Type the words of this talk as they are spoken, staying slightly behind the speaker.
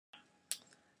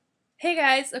Hey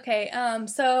guys, okay,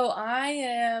 so I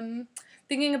am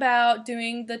thinking about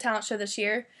doing the talent show this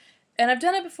year, and I've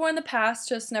done it before in the past,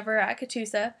 just never at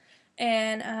Catoosa,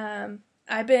 and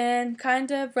I've been kind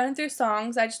of running through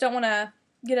songs. I just don't want to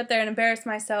get up there and embarrass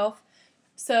myself,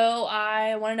 so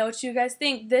I want to know what you guys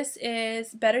think. This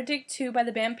is Better Dig 2 by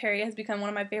the band Perry. It has become one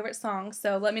of my favorite songs,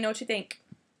 so let me know what you think.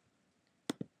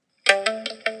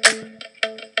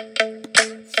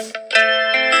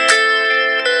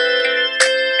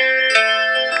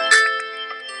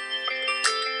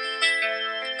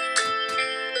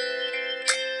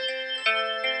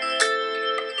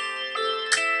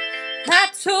 I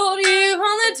told you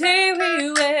on the day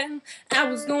we went I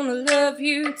was gonna love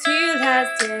you till I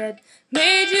was dead.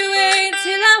 Made you wait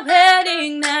till our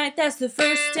wedding night. That's the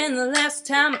first and the last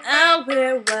time I'll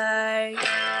wear white.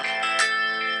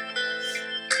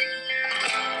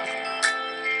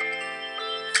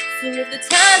 So if the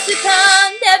ties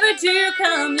upon never do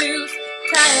come loose,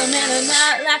 tie 'em in a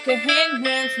knot like a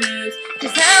hangman's noose.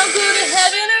 'Cause I'll go to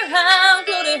heaven or I'll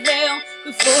go to hell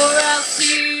before I'll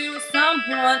see you with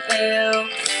someone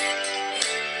else.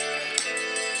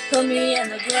 Put me in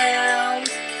the ground,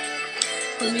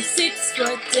 put me 6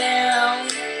 foot down.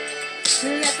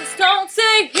 Let the stone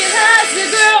say he has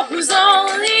a girl who's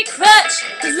only crutch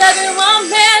is loving one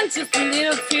man just a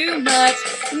little too much.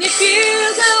 And if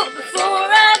you go before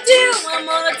I do, I'm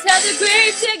gonna tell the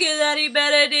grave digger that he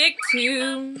better dig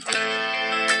too.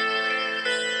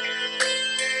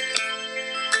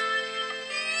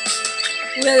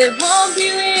 Well, it won't be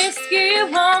whiskey, it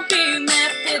won't be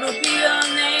meth, it'll be your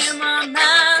name on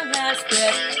my last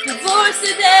breath. Divorce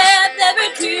or death,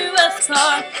 never do us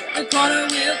part. The corner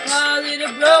will call it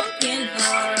a broken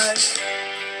heart.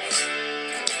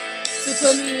 So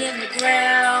put me in the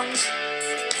ground,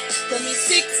 put me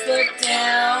 6 foot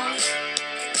down.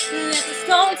 Let the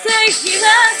stone say he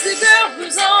loves a girl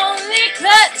who's only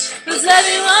clutch was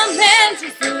loving one man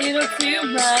just a little too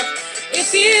much.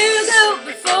 If you go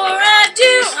before I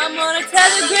do, I'm gonna tell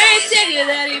the grave digger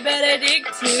that he better dig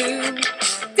too.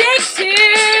 Dig too.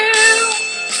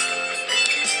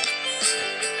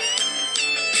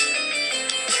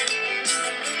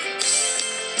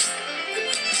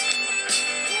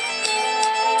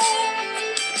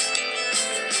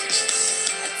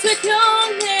 I took your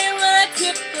name when I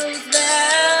took those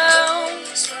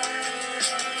vows.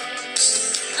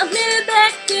 I mean it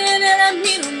back then and I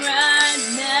mean them right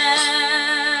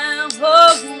now.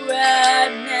 Oh,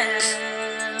 right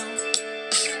now.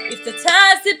 If the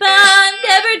ties that bind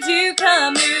never do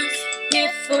come loose,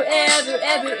 if forever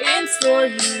ever ends for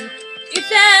you, if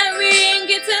that ring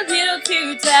gets a little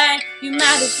too tight, you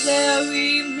might as well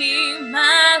read me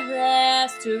my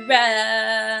last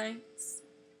rites.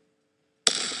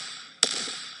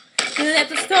 Let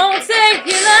the stone say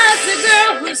he loves a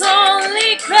girl whose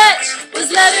only crutch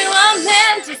was loving one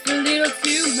man just a little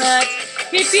too much.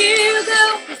 If you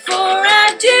go before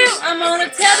I do, I'm gonna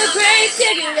tell the grave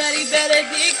digger that he better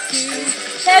dig too.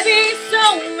 Heavy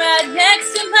stone right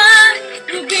next to mine,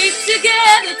 we'll be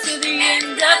together till the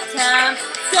end of time.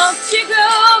 Don't you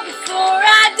go before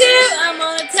I do, I'm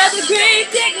gonna tell the grave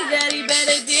digger that he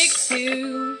better dig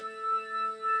too.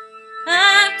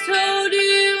 I told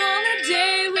you on the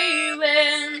day we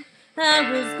went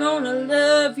I was gonna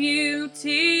love you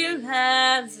till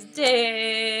I was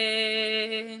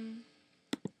dead.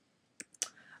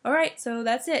 Alright, so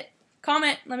that's it.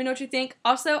 Comment, let me know what you think.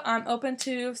 Also, I'm open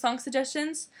to song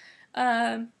suggestions,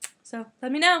 so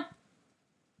let me know.